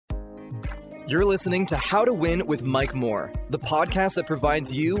You're listening to How to Win with Mike Moore, the podcast that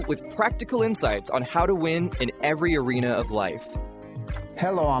provides you with practical insights on how to win in every arena of life.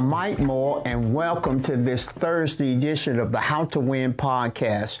 Hello, I'm Mike Moore, and welcome to this Thursday edition of the How to Win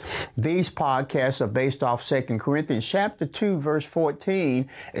podcast. These podcasts are based off 2 Corinthians chapter 2, verse 14.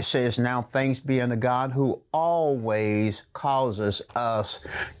 It says, "Now thanks be unto God who always causes us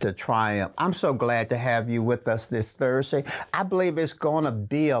to triumph." I'm so glad to have you with us this Thursday. I believe it's going to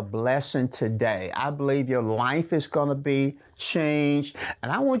be a blessing today. I believe your life is going to be changed,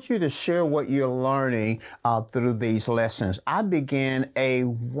 and I want you to share what you're learning through these lessons. I began a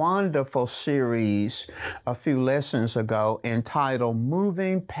wonderful series a few lessons ago entitled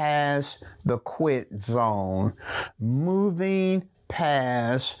Moving Past the Quit Zone. Moving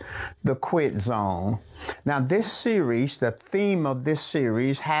past the quit zone. Now, this series, the theme of this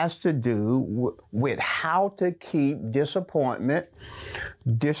series has to do with how to keep disappointment,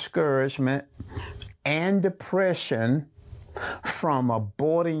 discouragement, and depression from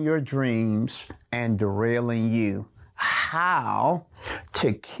aborting your dreams and derailing you. How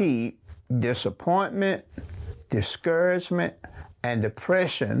to keep disappointment, discouragement, and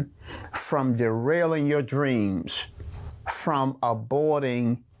depression from derailing your dreams, from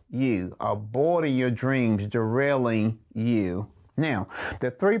aborting your dreams, derailing you. Now,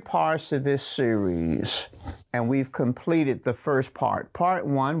 the three parts to this series, and we've completed the first part. Part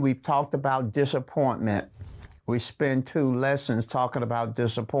one, we've talked about disappointment. We spent 2 lessons talking about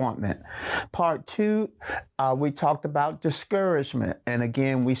disappointment. Part 2, we talked about discouragement. And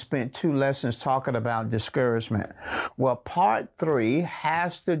again, we spent 2 lessons talking about discouragement. Well, part 3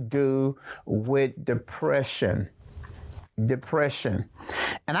 has to do with depression.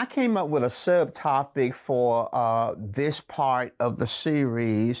 And I came up with a subtopic for this part of the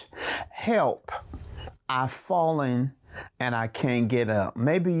series: Help, I've fallen and I can't get up.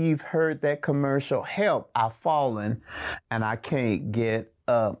 Maybe you've heard that commercial, Help, I've fallen and I can't get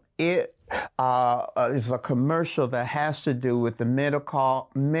up. It is a commercial that has to do with the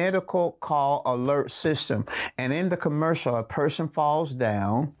medical call alert system. And in the commercial, a person falls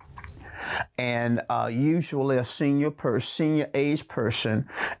down, and usually a senior age person,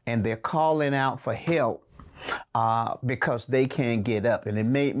 and they're calling out for help because they can't get up. And it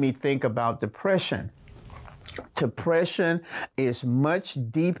made me think about depression. Depression is much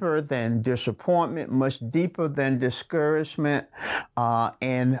deeper than disappointment, much deeper than discouragement,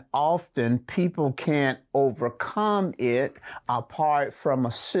 and often people can't overcome it apart from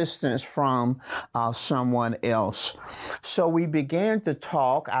assistance from someone else. So we began to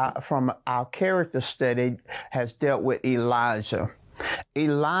talk from our character study has dealt with Elijah.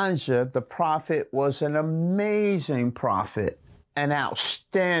 Elijah, the prophet, was an amazing prophet, an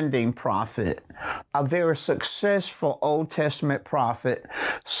outstanding prophet, a very successful Old Testament prophet,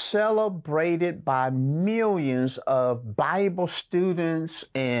 celebrated by millions of Bible students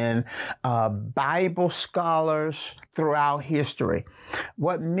and Bible scholars throughout history.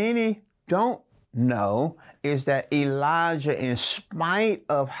 What many don't know is that Elijah, in spite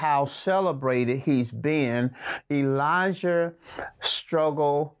of how celebrated he's been, Elijah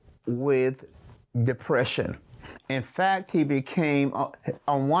struggled with depression. In fact,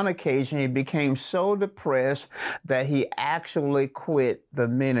 on one occasion, he became so depressed that he actually quit the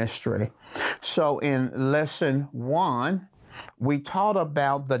ministry. So in lesson 1, we taught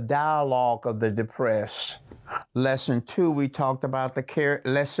about the dialogue of the depressed. Lesson 2, we talked about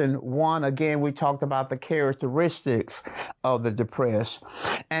lesson 1, again, we talked about the characteristics of the depressed.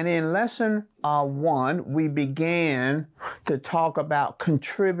 And in lesson 1, we began to talk about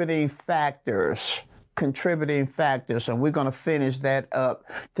contributing factors, and we're going to finish that up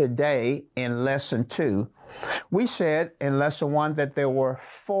today in lesson 2. We said in lesson 1 that there were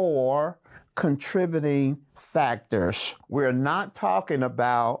 4 contributing factors. We're not talking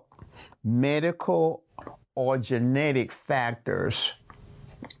about medical or genetic factors.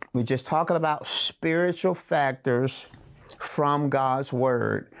 We're just talking about spiritual factors from God's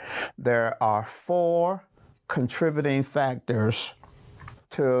Word. There are 4 contributing factors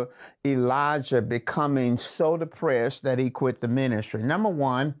to Elijah becoming so depressed that he quit the ministry. Number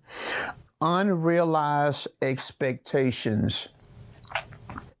 1, unrealized expectations.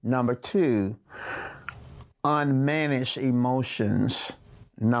 Number 2, unmanaged emotions.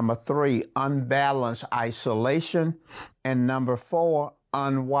 Number 3, unbalanced isolation. And number 4,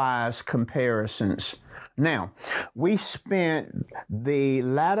 unwise comparisons. Now, we spent the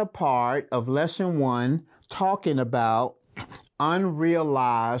latter part of lesson 1 talking about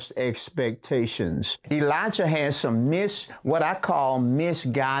unrealized expectations. Elijah had some what I call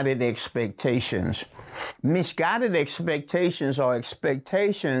misguided expectations. Misguided expectations are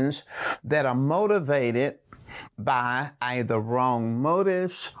expectations that are motivated by either wrong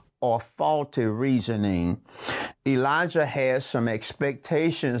motives or faulty reasoning. Elijah had some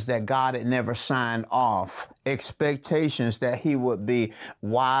expectations that God had never signed off, expectations that he would be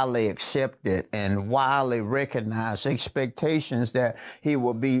widely accepted and widely recognized, expectations that he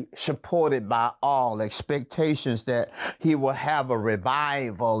would be supported by all, expectations that he will have a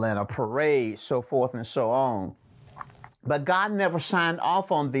revival and a parade, so forth and so on. But God never signed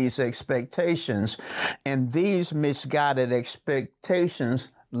off on these expectations, and these misguided expectations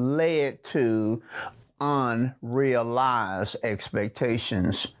led to unrealized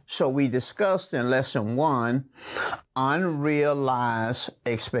expectations. So we discussed in lesson 1, unrealized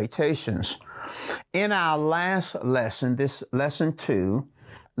expectations. In our last lesson, this lesson 2,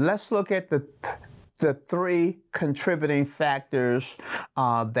 let's look at the 3 contributing factors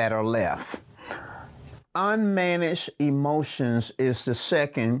that are left. Unmanaged emotions is the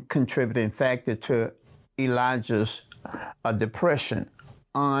second contributing factor to Elijah's depression.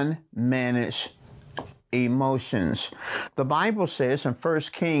 Unmanaged emotions. The Bible says in 1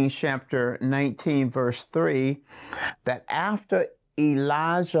 Kings chapter 19 verse 3 that after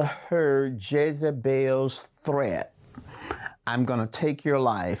Elijah heard Jezebel's threat, I'm going to take your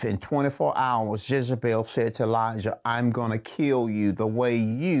life. In 24 hours, Jezebel said to Elijah, I'm going to kill you the way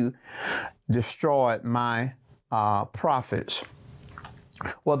you destroyed my prophets.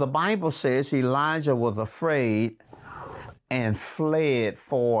 Well, the Bible says Elijah was afraid and fled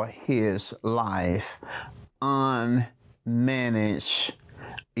for his life. Unmanaged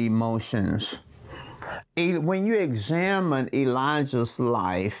emotions. When you examine Elijah's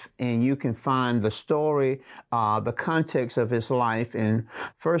life, and you can find the story, the context of his life in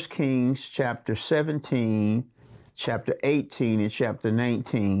 1 Kings chapter 17, chapter 18, and chapter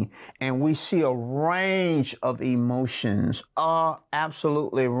 19, and we see a range of emotions,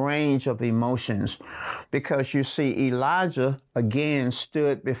 absolutely range of emotions, because you see Elijah again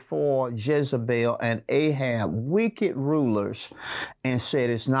stood before Jezebel and Ahab, wicked rulers, and said,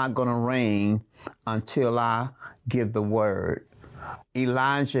 it's not going to rain until I give the word.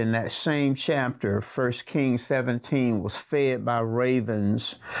 Elijah in that same chapter, 1 Kings 17, was fed by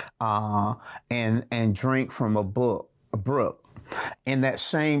ravens and drank from a brook. In that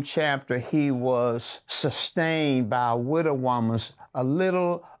same chapter, he was sustained by a widow woman's a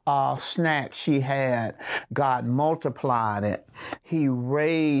little snack she had. God multiplied it. He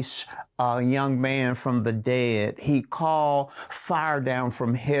raised a young man from the dead. He called fire down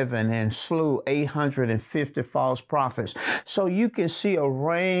from heaven and slew 850 false prophets. So you can see a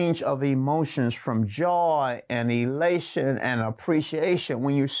range of emotions from joy and elation and appreciation.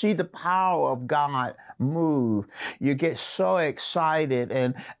 When you see the power of God move, you get so excited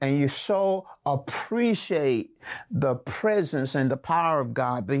and you so appreciate the presence and the power of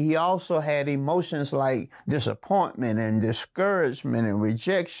God. But he also had emotions like disappointment and discouragement and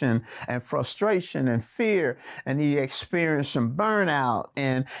rejection and frustration and fear. And he experienced some burnout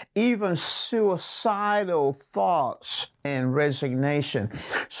and even suicidal thoughts and resignation.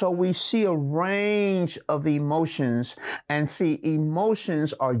 So we see a range of emotions, and see,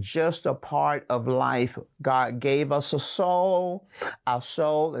 emotions are just a part of life. God gave us a soul. Our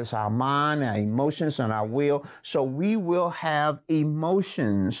soul is our mind, our emotions, and our will. So we will have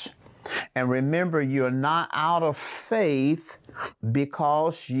emotions. And remember, you're not out of faith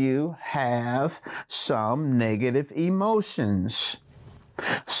because you have some negative emotions.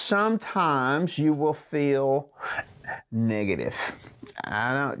 Sometimes you will feel negative.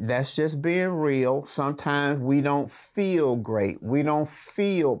 That's just being real. Sometimes we don't feel great. We don't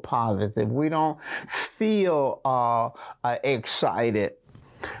feel positive. We don't feel excited.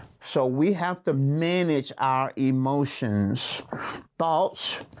 So we have to manage our emotions.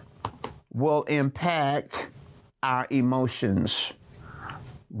 Thoughts will impact our emotions.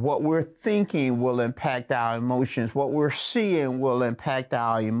 What we're thinking will impact our emotions. What we're seeing will impact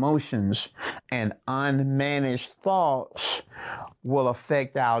our emotions. And unmanaged thoughts will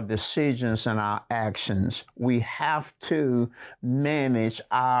affect our decisions and our actions. We have to manage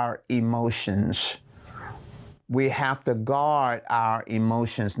our emotions. We have to guard our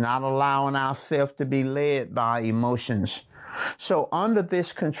emotions, not allowing ourselves to be led by emotions. So under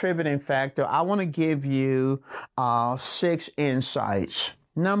this contributing factor, I want to give you 6 insights.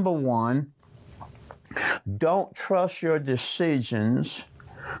 Number 1, don't trust your decisions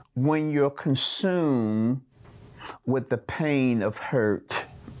when you're consumed with the pain of hurt.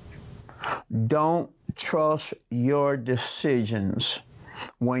 Don't trust your decisions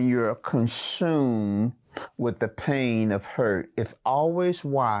when you're consumed with the pain of hurt. It's always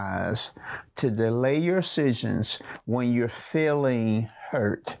wise to delay your decisions when you're feeling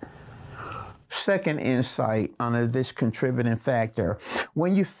hurt. Second insight under this contributing factor: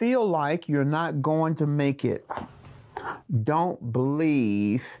 when you feel like you're not going to make it, don't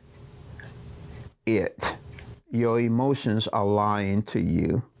believe it. Your emotions are lying to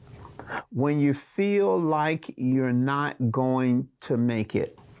you. When you feel like you're not going to make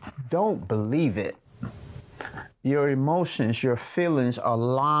it, don't believe it. Your emotions, your feelings are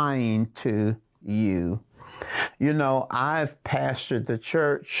lying to you. You know, I've pastored the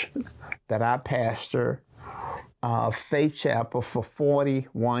church that I pastor, Faith Chapel, for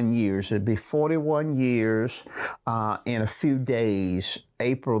 41 years. It'd be 41 years in a few days,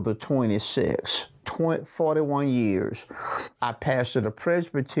 April the 26th. 41 years. I pastored a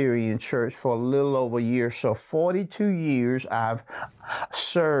Presbyterian church for a little over a year. So 42 years I've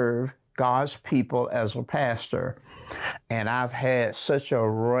served God's people as a pastor. And I've had such a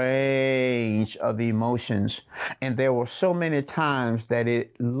range of emotions. And there were so many times that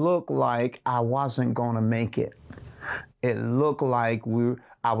it looked like I wasn't going to make it. It looked like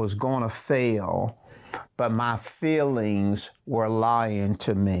I was going to fail, but my feelings were lying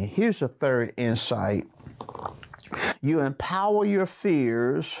to me. Here's a third insight. You empower your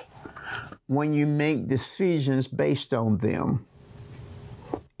fears when you make decisions based on them.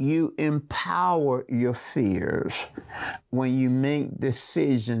 You empower your fears when you make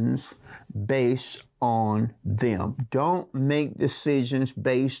decisions based on them. Don't make decisions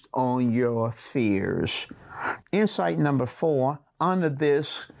based on your fears. Insight number 4, under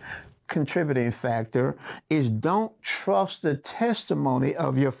this contributing factor, is don't trust the testimony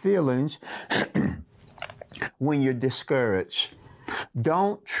of your feelings when you're discouraged.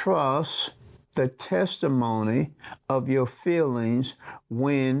 Don't trust the testimony of your feelings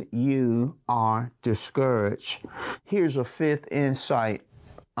when you are discouraged. Here's a fifth insight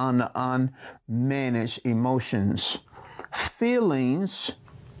on the unmanaged emotions. Feelings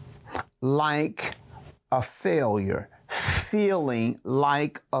like a failure. Feeling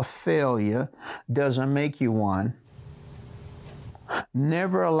like a failure doesn't make you one.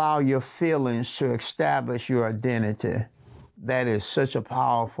 Never allow your feelings to establish your identity. That is such a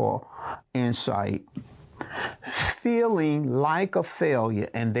powerful insight. Feeling like a failure,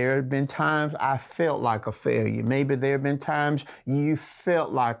 and there have been times I felt like a failure. Maybe there have been times you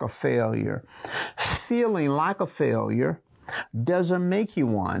felt like a failure. Feeling like a failure doesn't make you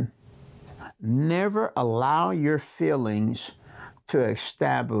one. Never allow your feelings to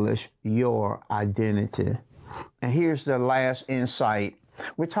establish your identity. And here's the last insight.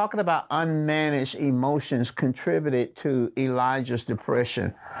 We're talking about unmanaged emotions contributed to Elijah's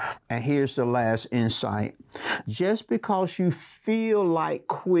depression. And here's the last insight. Just because you feel like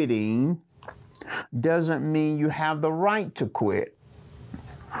quitting doesn't mean you have the right to quit.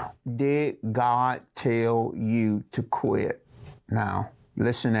 Did God tell you to quit? Now,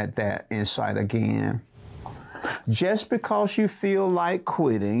 listen at that insight again. Just because you feel like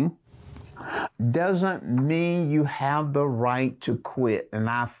quitting doesn't mean you have the right to quit. And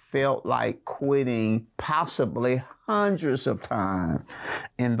I felt like quitting possibly hundreds of times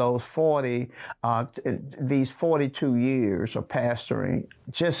in these 42 years of pastoring.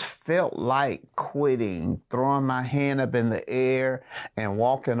 Just felt like quitting, throwing my hand up in the air and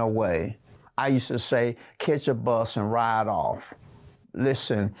walking away. I used to say, catch a bus and ride off.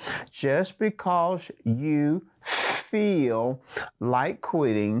 Listen, just because you feel like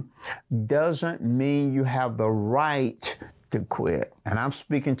quitting doesn't mean you have the right to quit. And I'm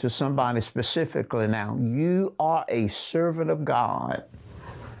speaking to somebody specifically now. You are a servant of God.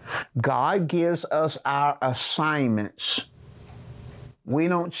 God gives us our assignments. We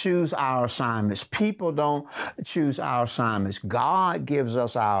don't choose our assignments. People don't choose our assignments. God gives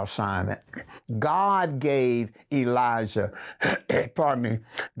us our assignment. God gave Elijah,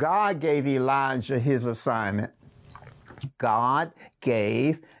 God gave Elijah his assignment. God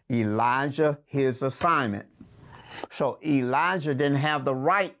gave Elijah his assignment. So Elijah didn't have the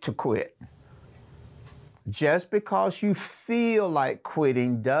right to quit. Just because you feel like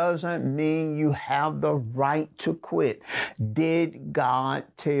quitting doesn't mean you have the right to quit. Did God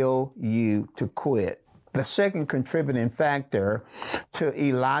tell you to quit? The second contributing factor to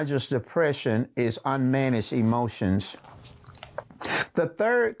Elijah's depression is unmanaged emotions. The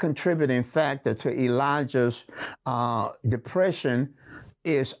third contributing factor to Elijah's depression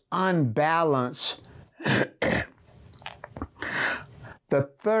is unbalanced. The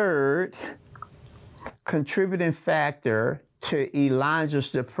third contributing factor to Elijah's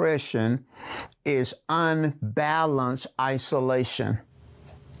depression is unbalanced isolation.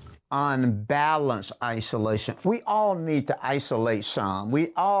 Unbalanced isolation. We all need to isolate some.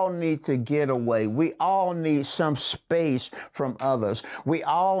 We all need to get away. We all need some space from others. We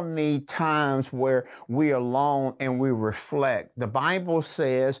all need times where we're alone and we reflect. The Bible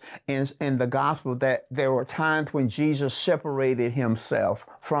says in the gospel that there were times when Jesus separated himself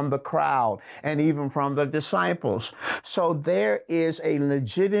from the crowd and even from the disciples. So there is a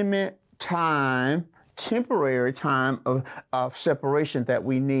legitimate time, temporary time of separation that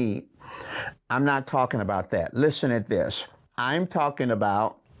we need. I'm not talking about that. Listen at this. I'm talking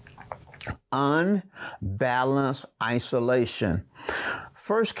about unbalanced isolation.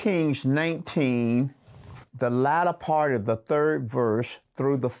 1 Kings 19, the latter part of the 3rd verse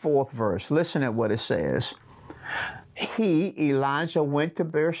through the 4th verse. Listen at what it says. Elijah, went to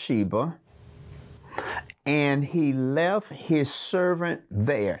Beersheba, and he left his servant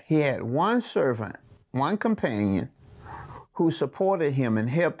there. He had one servant, one companion, who supported him and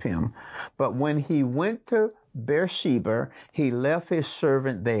helped him. But when he went to Beersheba, he left his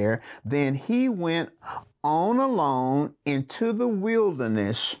servant there. Then he went on alone into the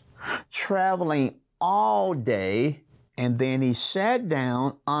wilderness, traveling all day, and then he sat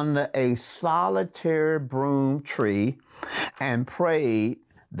down under a solitary broom tree and prayed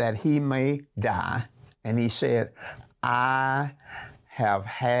that he may die. And he said, I have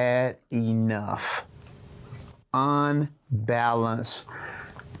had enough. Unbalanced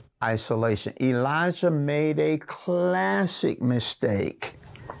isolation. Elijah made a classic mistake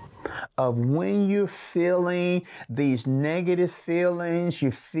of when you're feeling these negative feelings, you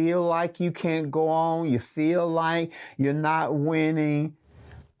feel like you can't go on, you feel like you're not winning.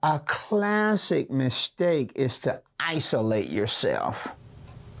 A classic mistake is to isolate yourself.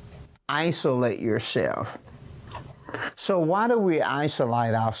 Isolate yourself. So why do we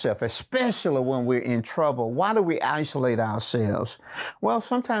isolate ourselves, especially when we're in trouble? Why do we isolate ourselves? Well,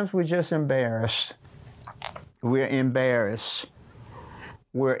 sometimes we're just embarrassed. We're embarrassed.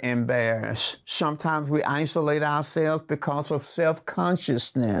 We're embarrassed. Sometimes we isolate ourselves because of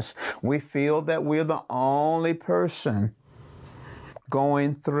self-consciousness. We feel that we're the only person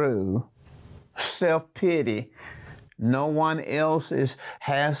going through. Self-pity. No one else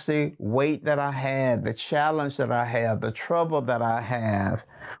has the weight that I have, the challenge that I have, the trouble that I have.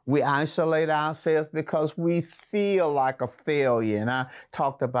 We isolate ourselves because we feel like a failure. And I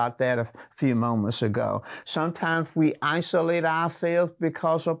talked about that a few moments ago. Sometimes we isolate ourselves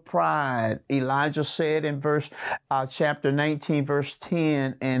because of pride. Elijah said in chapter 19, verse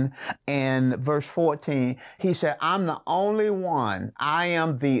 10 and verse 14, he said, I'm the only one. I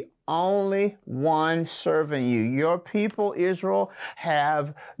am the only one serving you. Your people, Israel,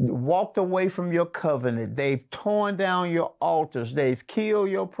 have walked away from your covenant. They've torn down your altars. They've killed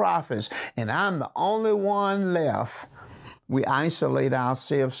your prophets. And I'm the only one left. We isolate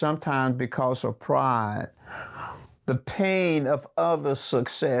ourselves sometimes because of pride. The pain of other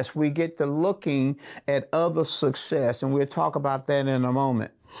success. We get to looking at other success, and we'll talk about that in a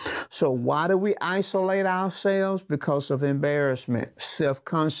moment. So why do we isolate ourselves? Because of embarrassment,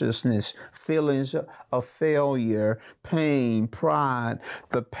 self-consciousness, feelings of failure, pain, pride,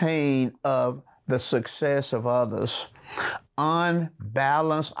 the pain of the success of others.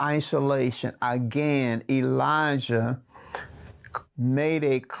 Unbalanced isolation. Again, Elijah made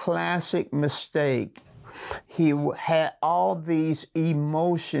a classic mistake. He had all these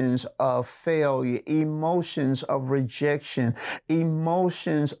emotions of failure, emotions of rejection,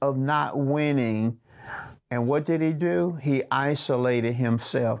 emotions of not winning. And what did he do? He isolated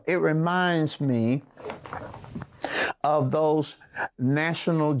himself. It reminds me of those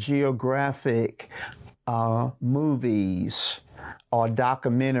National Geographic movies or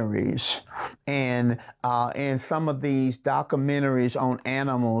documentaries. And in some of these documentaries on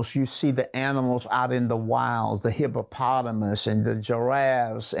animals, you see the animals out in the wild, the hippopotamus and the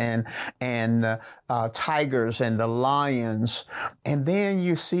giraffes and tigers and the lions. And then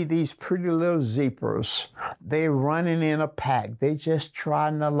you see these pretty little zebras. They're running in a pack. They just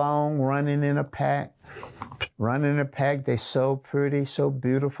trotting along, running in a pack. Running in a pack, they're so pretty, so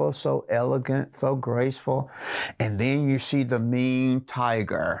beautiful, so elegant, so graceful. And then you see the mean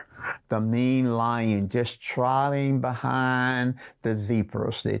tiger, the mean lion just trotting behind the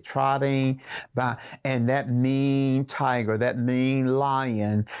zebras. They're trotting by, and that mean tiger, that mean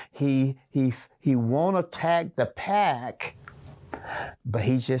lion, he won't attack the pack, but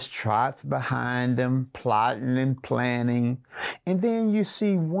he just trots behind them, plotting and planning. And then you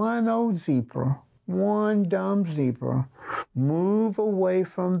see one old zebra, one dumb zebra, move away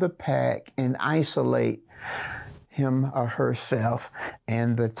from the pack and isolate him or herself,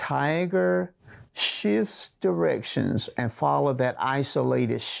 and the tiger shifts directions and follow that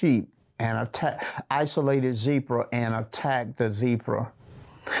isolated sheep and isolated zebra and attack the zebra.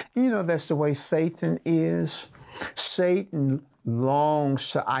 That's the way Satan is. Satan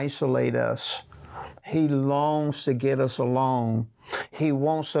longs to isolate us. He longs to get us alone. He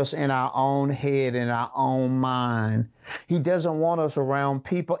wants us in our own head, in our own mind. He doesn't want us around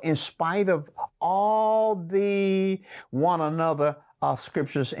people in spite of all the one another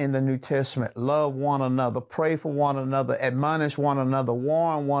scriptures in the New Testament. Love one another, pray for one another, admonish one another,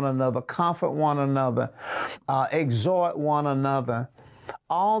 warn one another, comfort one another, exhort one another.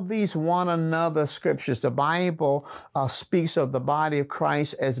 All these one another scriptures, the Bible speaks of the body of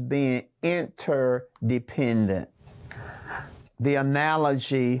Christ as being interdependent. The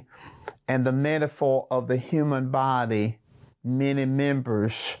analogy and the metaphor of the human body, many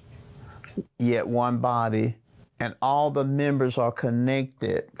members, yet one body, and all the members are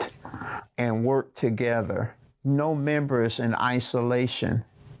connected and work together. No member is in isolation.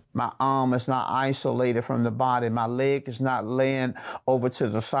 My arm is not isolated from the body. My leg is not laying over to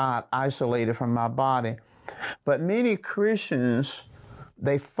the side, isolated from my body. But many Christians,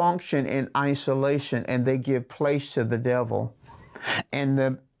 they function in isolation and they give place to the devil. And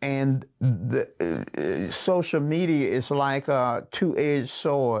the social media is like a two-edged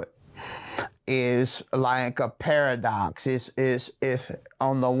sword. Is like a paradox. It's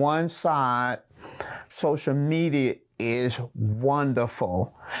on the one side, social media is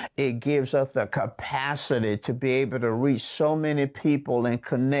wonderful. It gives us the capacity to be able to reach so many people and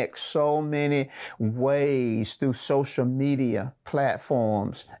connect so many ways through social media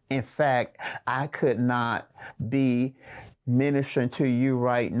platforms. In fact, I could not be ministering to you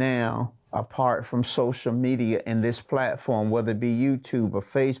right now apart from social media and this platform, whether it be YouTube or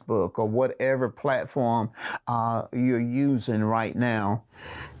Facebook or whatever platform you're using right now.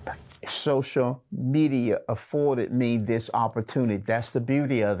 Social media afforded me this opportunity. That's the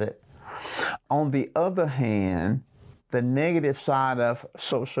beauty of it. On the other hand, the negative side of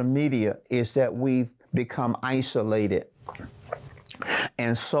social media is that we've become isolated.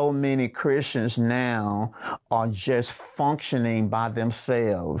 And so many Christians now are just functioning by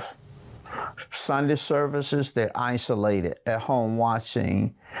themselves. Sunday services, they're isolated at home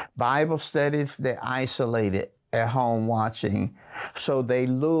watching. Bible studies, they're isolated at home watching. So they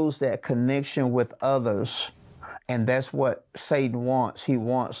lose that connection with others. And that's what Satan wants. He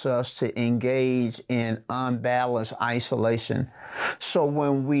wants us to engage in unbalanced isolation. So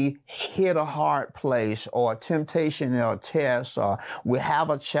when we hit a hard place or a temptation or a test, or we have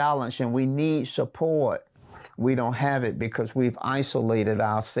a challenge and we need support, we don't have it because we've isolated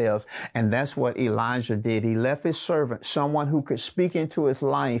ourselves. And that's what Elijah did. He left his servant, someone who could speak into his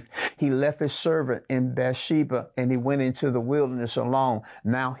life. He left his servant in Bathsheba and he went into the wilderness alone.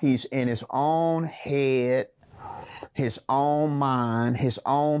 Now he's in his own head, his own mind, his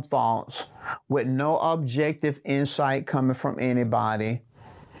own thoughts, with no objective insight coming from anybody.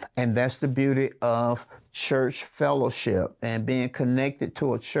 And that's the beauty of church fellowship and being connected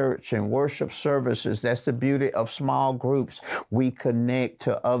to a church and worship services. That's the beauty of small groups. We connect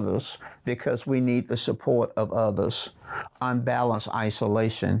to others because we need the support of others. Unbalanced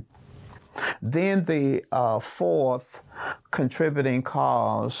isolation. Then the fourth contributing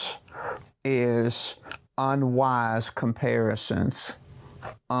cause is unwise comparisons.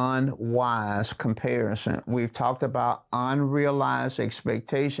 Unwise comparison. We've talked about unrealized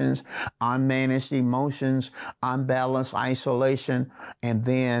expectations, unmanaged emotions, unbalanced isolation, and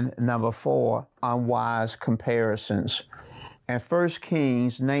then number 4, unwise comparisons. In 1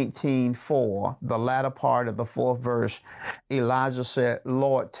 Kings 19:4, the latter part of the 4th verse, Elijah said,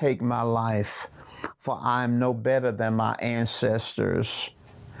 "Lord, take my life, for I am no better than my ancestors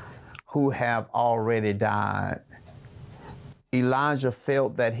who have already died." Elijah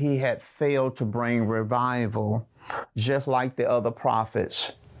felt that he had failed to bring revival, just like the other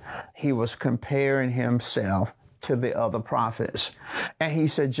prophets. He was comparing himself to the other prophets. And he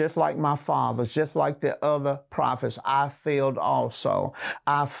said, just like my fathers, just like the other prophets, I failed also.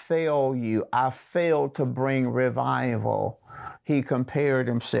 I failed you. I failed to bring revival. He compared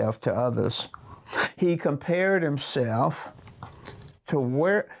himself to others. He compared himself to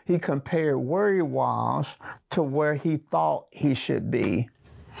where he was to where he thought he should be.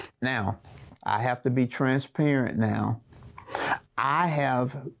 Now, I have to be transparent now. I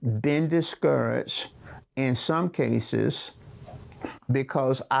have been discouraged in some cases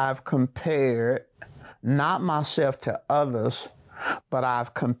because I've compared not myself to others, but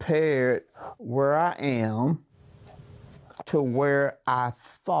I've compared where I am to where I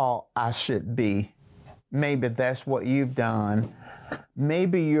thought I should be. Maybe that's what you've done.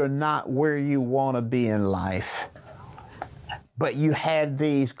 Maybe you're not where you want to be in life, but you had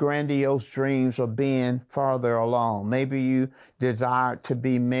these grandiose dreams of being farther along. Maybe you desired to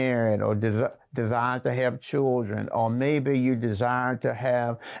be married or desired to have children, or maybe you desired to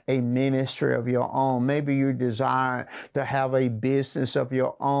have a ministry of your own. Maybe you desired to have a business of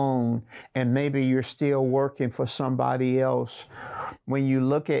your own, and maybe you're still working for somebody else. When you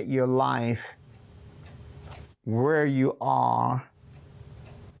look at your life, where you are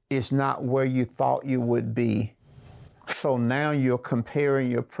is not where you thought you would be. So now you're comparing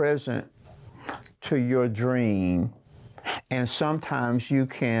your present to your dream. And sometimes you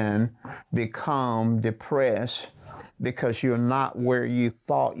can become depressed because you're not where you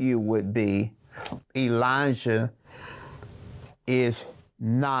thought you would be. Elijah is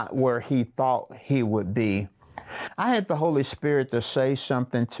not where he thought he would be. I had the Holy Spirit to say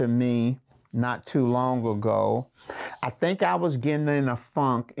something to me not too long ago. I think I was getting in a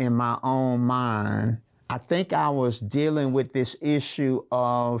funk in my own mind. I think I was dealing with this issue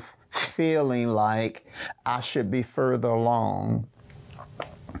of feeling like I should be further along.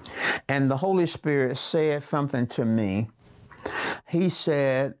 And the Holy Spirit said something to me. He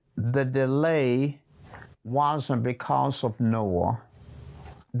said, the delay wasn't because of Noah.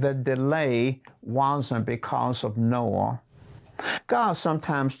 The delay wasn't because of Noah. God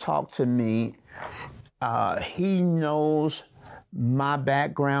sometimes talks to me. He knows my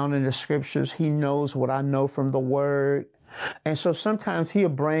background in the scriptures. He knows what I know from the word. And so sometimes he'll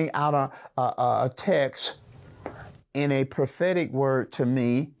bring out a text in a prophetic word to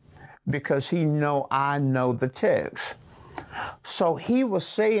me because he know I know the text. So he was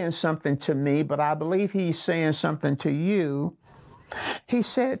saying something to me, but I believe he's saying something to you. He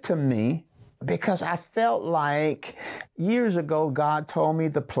said to me, because I felt like years ago, God told me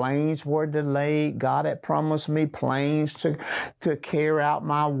the planes were delayed. God had promised me planes to carry out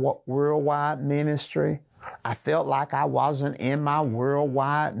my worldwide ministry. I felt like I wasn't in my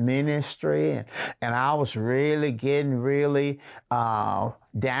worldwide ministry, and I was really getting down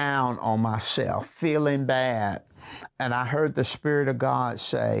on myself, feeling bad. And I heard the Spirit of God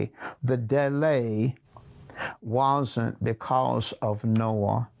say, the delay wasn't because of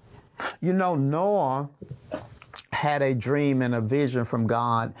Noah. You know, Noah had a dream and a vision from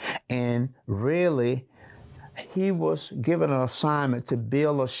God, and really, he was given an assignment to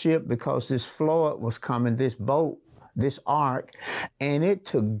build a ship because this flood was coming, this boat, this ark, and it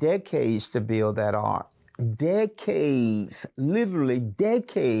took decades to build that ark. Decades, literally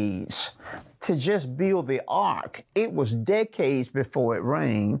decades, to just build the ark. It was decades before it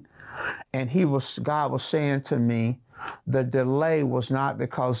rained, and God was saying to me, the delay was not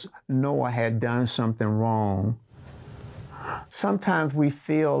because Noah had done something wrong. Sometimes we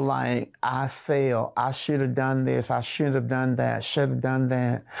feel like I failed. I should have done this. I should have done that. Should have done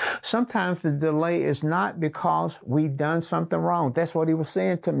that. Sometimes the delay is not because we've done something wrong. That's what he was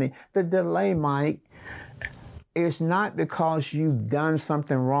saying to me. The delay, Mike, is not because you've done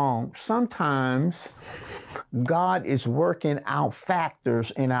something wrong. Sometimes God is working out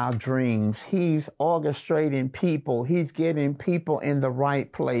factors in our dreams. He's orchestrating people. He's getting people in the right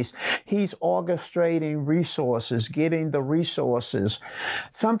place. He's orchestrating resources, getting the resources.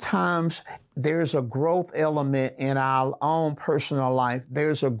 Sometimes there's a growth element in our own personal life.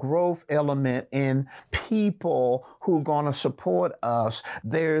 There's a growth element in people who are going to support us.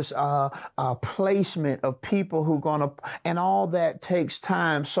 There's a placement of people who are going to, and all that takes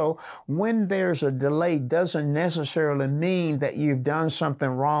time. So when there's a delay, doesn't necessarily mean that you've done something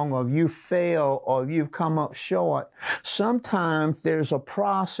wrong or you failed or you've come up short. Sometimes there's a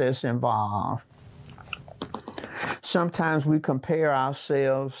process involved. Sometimes we compare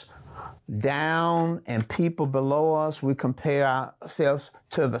ourselves down and people below us. We compare ourselves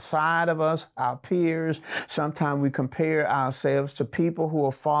to the side of us, our peers. Sometimes we compare ourselves to people who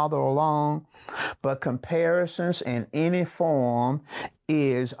are farther along. But comparisons in any form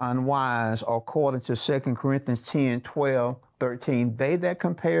is unwise, according to 2 Corinthians 10, 12, 13. They that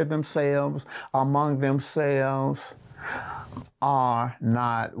compare themselves among themselves are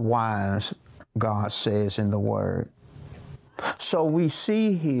not wise, God says in the Word. So we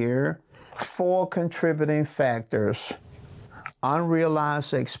see here 4 contributing factors: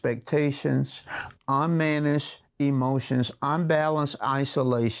 unrealized expectations, unmanaged emotions, unbalanced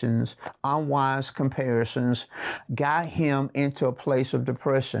isolations, unwise comparisons got him into a place of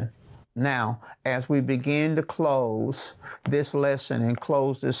depression. Now, as we begin to close this lesson and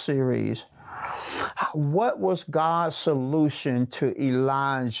close this series, what was God's solution to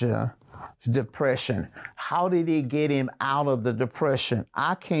Elijah's depression. How did he get him out of the depression?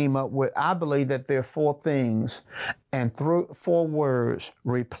 I believe that there are four things and four words: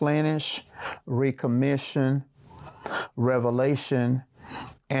 replenish, recommission, revelation,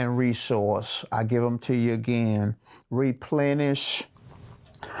 and resource. I give them to you again: replenish,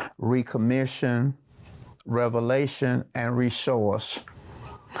 recommission, revelation, and resource.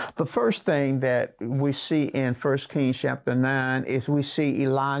 The first thing that we see in 1 Kings chapter 9 is we see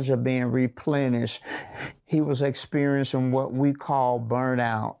Elijah being replenished. He was experiencing what we call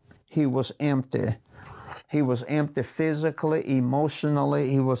burnout. He was empty. He was empty physically, emotionally.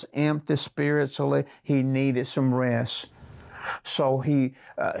 He was empty spiritually. He needed some rest. So he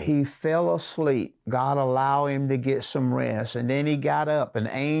fell asleep. God allowed him to get some rest. And then he got up. An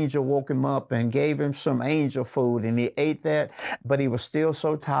angel woke him up and gave him some angel food. And he ate that, but he was still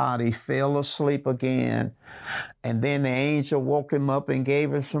so tired, he fell asleep again. And then the angel woke him up and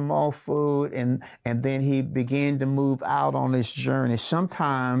gave him some more food. And then he began to move out on his journey.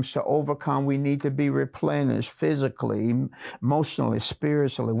 Sometimes to overcome, we need to be replenished physically, emotionally,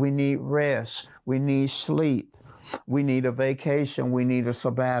 spiritually. We need rest. We need sleep. We need a vacation. We need a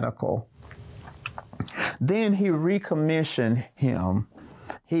sabbatical. Then he recommissioned him.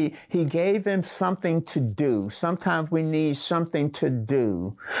 He gave him something to do. Sometimes we need something to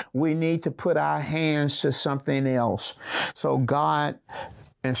do. We need to put our hands to something else. So God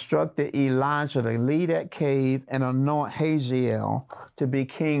instructed Elijah to leave that cave and anoint Hazael to be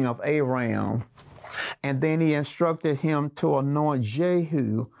king of Aram. And then he instructed him to anoint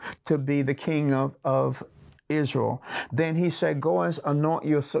Jehu to be the king of Israel. Then he said, go and anoint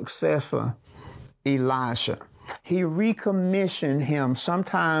your successor, Elisha. He recommissioned him.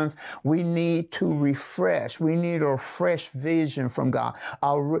 Sometimes we need to refresh. We need a fresh vision from God,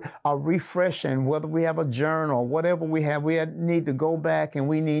 a refreshing, whether we have a journal, whatever we need to go back and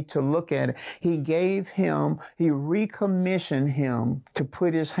we need to look at it. He recommissioned him to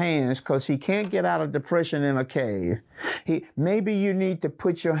put his hands, because he can't get out of depression in a cave. Maybe you need to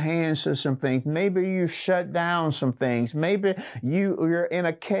put your hands to some things. Maybe you shut down some things. Maybe you're in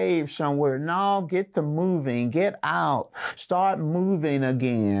a cave somewhere. No, get to moving. Get out. Start moving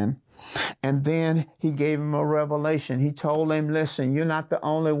again. And then he gave him a revelation. He told him, listen, you're not the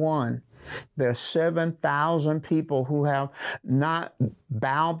only one. There are 7,000 people who have not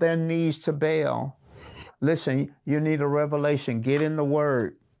bowed their knees to Baal. Listen, you need a revelation. Get in the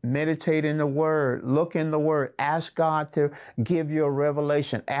Word. Meditate in the Word. Look in the Word. Ask God to give you a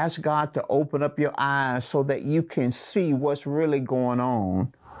revelation. Ask God to open up your eyes so that you can see what's really going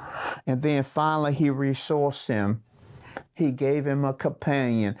on. And then finally, he resourced him. He gave him a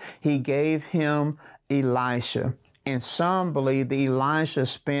companion. He gave him Elisha. And some believe that Elisha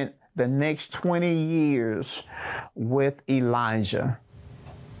spent the next 20 years with Elijah.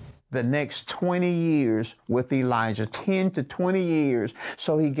 The next 20 years with Elijah, 10 to 20 years.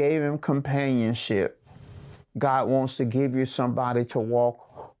 So he gave him companionship. God wants to give you somebody to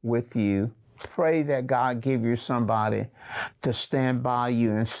walk with you. Pray that God give you somebody to stand by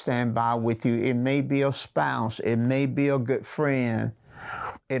you and stand by with you. It may be a spouse. It may be a good friend.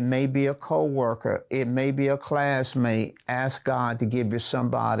 It may be a co-worker. It may be a classmate. Ask God to give you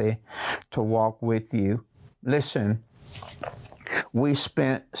somebody to walk with you. Listen, we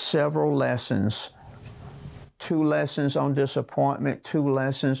spent several lessons. 2 lessons on disappointment, 2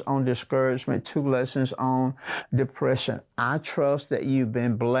 lessons on discouragement, 2 lessons on depression. I trust that you've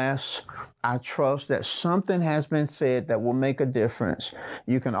been blessed. I trust that something has been said that will make a difference.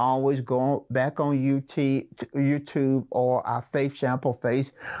 You can always go back on YouTube or our Faith Chapel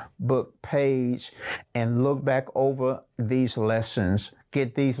Facebook page and look back over these lessons.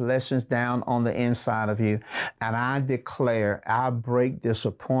 Get these lessons down on the inside of you. And I declare, I break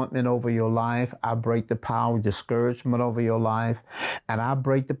disappointment over your life. I break the power of discouragement over your life. And I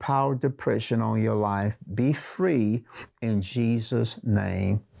break the power of depression on your life. Be free in Jesus'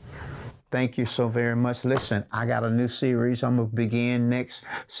 name. Thank you so very much. Listen, I got a new series. I'm going to begin next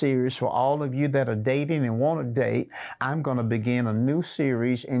series for all of you that are dating and want to date. I'm going to begin a new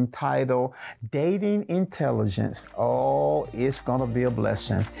series entitled Dating Intelligence. Oh, it's going to be a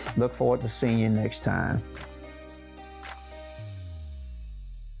blessing. Look forward to seeing you next time.